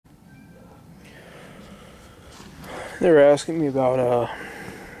They were asking me about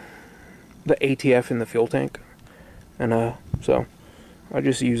the ATF in the fuel tank, and so I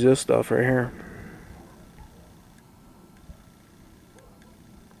just use this stuff right here.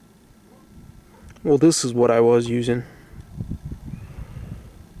 Well, this is what I was using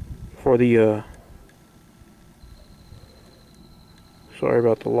for the sorry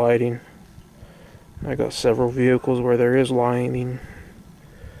about the lighting. I got several vehicles where there is lighting.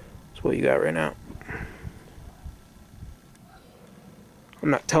 That's what you got right now. I'm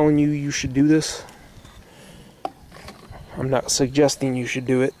not telling you you should do this. I'm not suggesting you should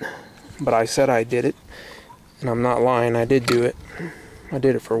do it, but I said I did it, and I'm not lying. I did do it. I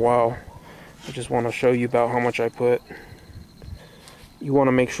did it for a while. I just want to show you about how much I put. You want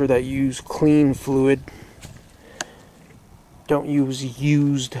to make sure that you use clean fluid. Don't use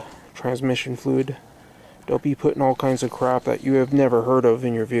used transmission fluid. Don't be putting all kinds of crap that you have never heard of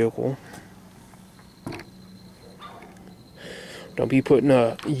in your vehicle. Don't be putting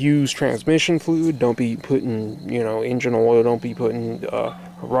used transmission fluid. Don't be putting, engine oil. Don't be putting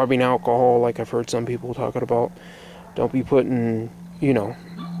rubbing alcohol like I've heard some people talking about. Don't be putting,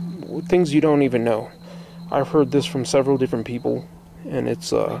 things you don't even know. I've heard this from several different people, and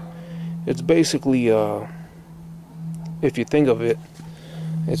it's basically, if you think of it,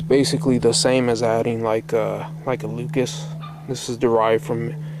 it's basically the same as adding like a Lucas. This is derived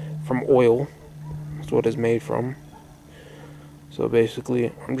from oil. That's what it's made from. So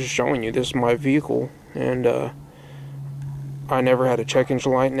basically, I'm just showing you, this is my vehicle, and I never had a check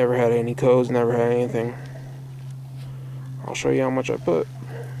engine light, never had any codes, never had anything. I'll show you how much I put.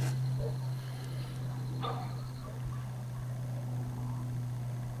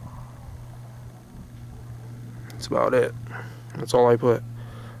 That's about it. That's all I put.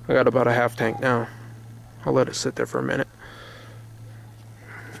 I got about a half tank now. I'll let it sit there for a minute.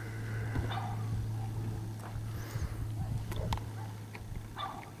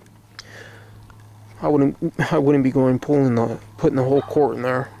 I wouldn't be going putting the whole quart in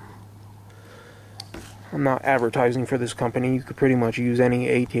there. I'm not advertising for this company. You could pretty much use any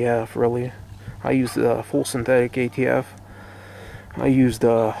ATF, really. I use the full synthetic ATF. I use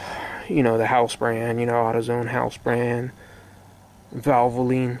the house brand, AutoZone house brand,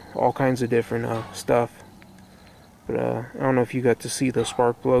 Valvoline, all kinds of different stuff. But I don't know if you got to see the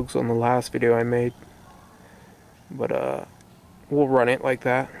spark plugs on the last video I made. But we'll run it like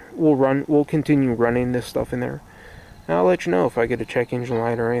that. We'll continue running this stuff in there. And I'll let you know if I get a check engine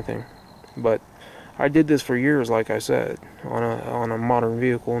light or anything. But I did this for years, like I said, on a modern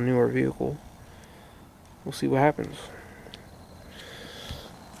vehicle, a newer vehicle. We'll see what happens.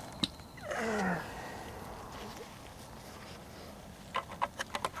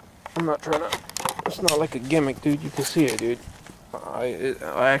 I'm not trying to. It's not like a gimmick, dude. You can see it, dude.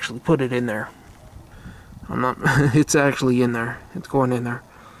 I actually put it in there. I'm not. It's actually in there. It's going in there.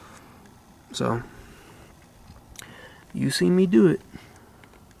 So you see me do it.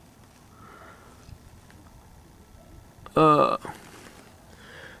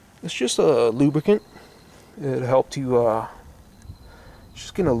 It's just a lubricant. It'll help to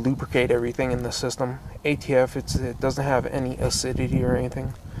just gonna lubricate everything in the system. ATF, it doesn't have any acidity or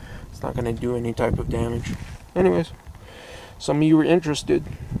anything. It's not gonna do any type of damage. Anyways, some of you are interested.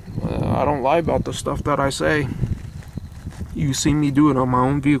 I don't lie about the stuff that I say. You see me do it on my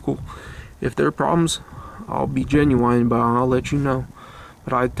own vehicle. If there are problems, I'll be genuine, but I'll let you know.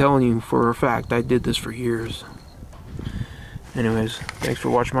 But I'm telling you for a fact, I did this for years. Anyways, thanks for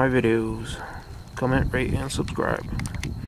watching my videos. Comment, rate, and subscribe.